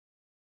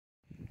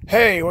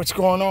Hey, what's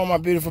going on, my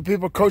beautiful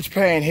people? Coach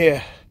Payne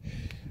here.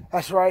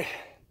 That's right.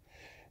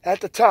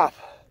 At the top.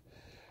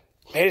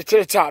 Made it to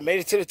the top. Made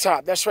it to the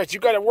top. That's right. You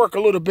got to work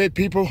a little bit,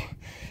 people,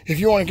 if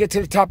you want to get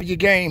to the top of your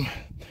game.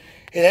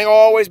 It ain't gonna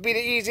always be the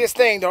easiest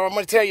thing, though. I'm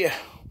going to tell you.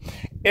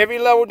 Every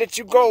level that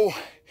you go,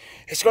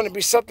 it's going to be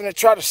something to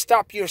try to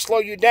stop you or slow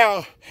you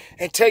down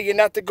and tell you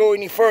not to go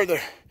any further.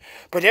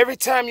 But every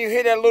time you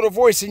hear that little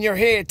voice in your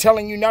head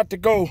telling you not to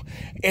go,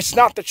 it's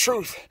not the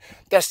truth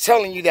that's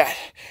telling you that.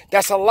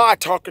 That's a lie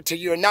talking to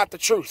you and not the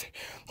truth.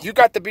 You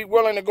got to be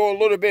willing to go a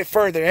little bit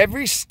further.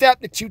 Every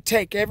step that you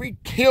take, every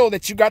hill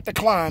that you got to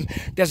climb,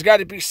 there's got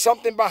to be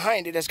something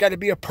behind it. There's got to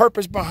be a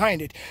purpose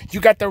behind it. You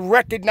got to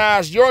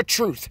recognize your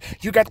truth.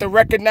 You got to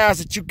recognize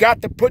that you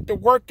got to put the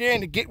work in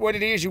to get what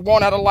it is you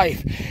want out of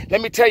life. Let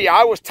me tell you,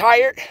 I was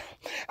tired.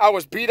 I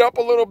was beat up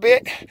a little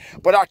bit,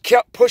 but I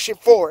kept pushing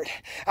forward.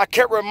 I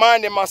kept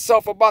reminding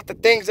myself about the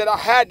things that I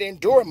had to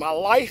endure in my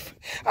life.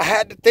 I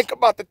had to think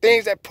about the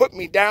things that put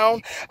me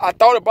down. I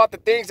thought about the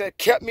things that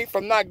kept me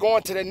from not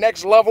going to the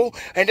next level.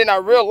 And then I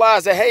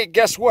realized that, hey,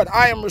 guess what?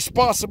 I am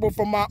responsible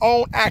for my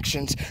own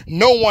actions,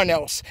 no one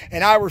else.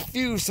 And I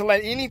refuse to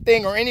let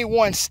anything or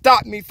anyone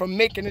stop me from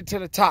making it to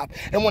the top.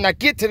 And when I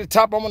get to the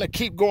top, I'm going to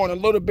keep going a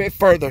little bit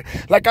further.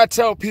 Like I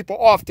tell people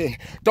often,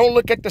 don't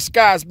look at the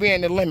sky as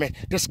being the limit.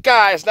 The sky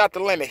is not the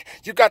limit.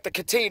 You got to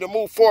continue to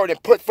move forward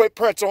and put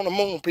footprints on the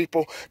moon,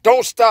 people.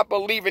 Don't stop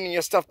believing in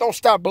your stuff. Don't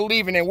stop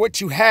believing in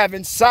what you have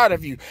inside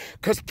of you.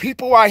 Because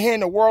people out here in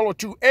the world will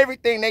do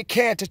everything they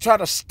can to try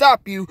to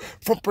stop you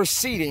from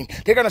proceeding.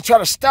 They're going to try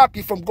to stop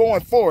you from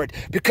going forward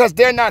because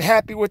they're not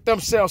happy with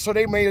themselves. So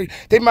they might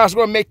as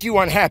well make you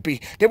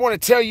unhappy. They want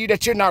to tell you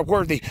that you're not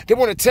worthy. They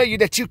want to tell you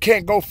that you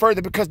can't go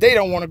further because they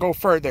don't want to go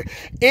further.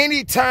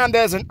 Anytime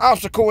there's an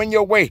obstacle in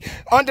your way,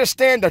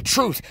 understand the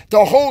truth,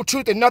 the whole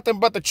truth and nothing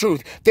but the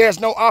truth. There's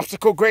no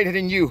obstacle greater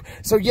than you.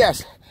 So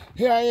yes,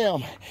 here I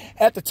am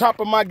at the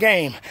top of my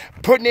game,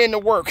 putting in the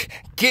work,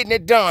 getting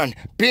it done,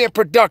 being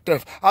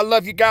productive. I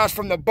love you guys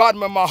from the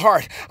bottom of my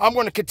heart. I'm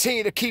going to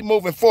continue to keep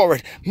moving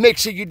forward. Make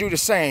sure you do the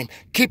same.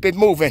 Keep it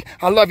moving.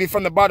 I love you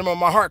from the bottom of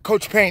my heart.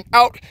 Coach Payne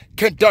out.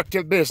 Conduct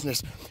your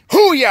business.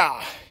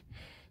 Hoo-yah!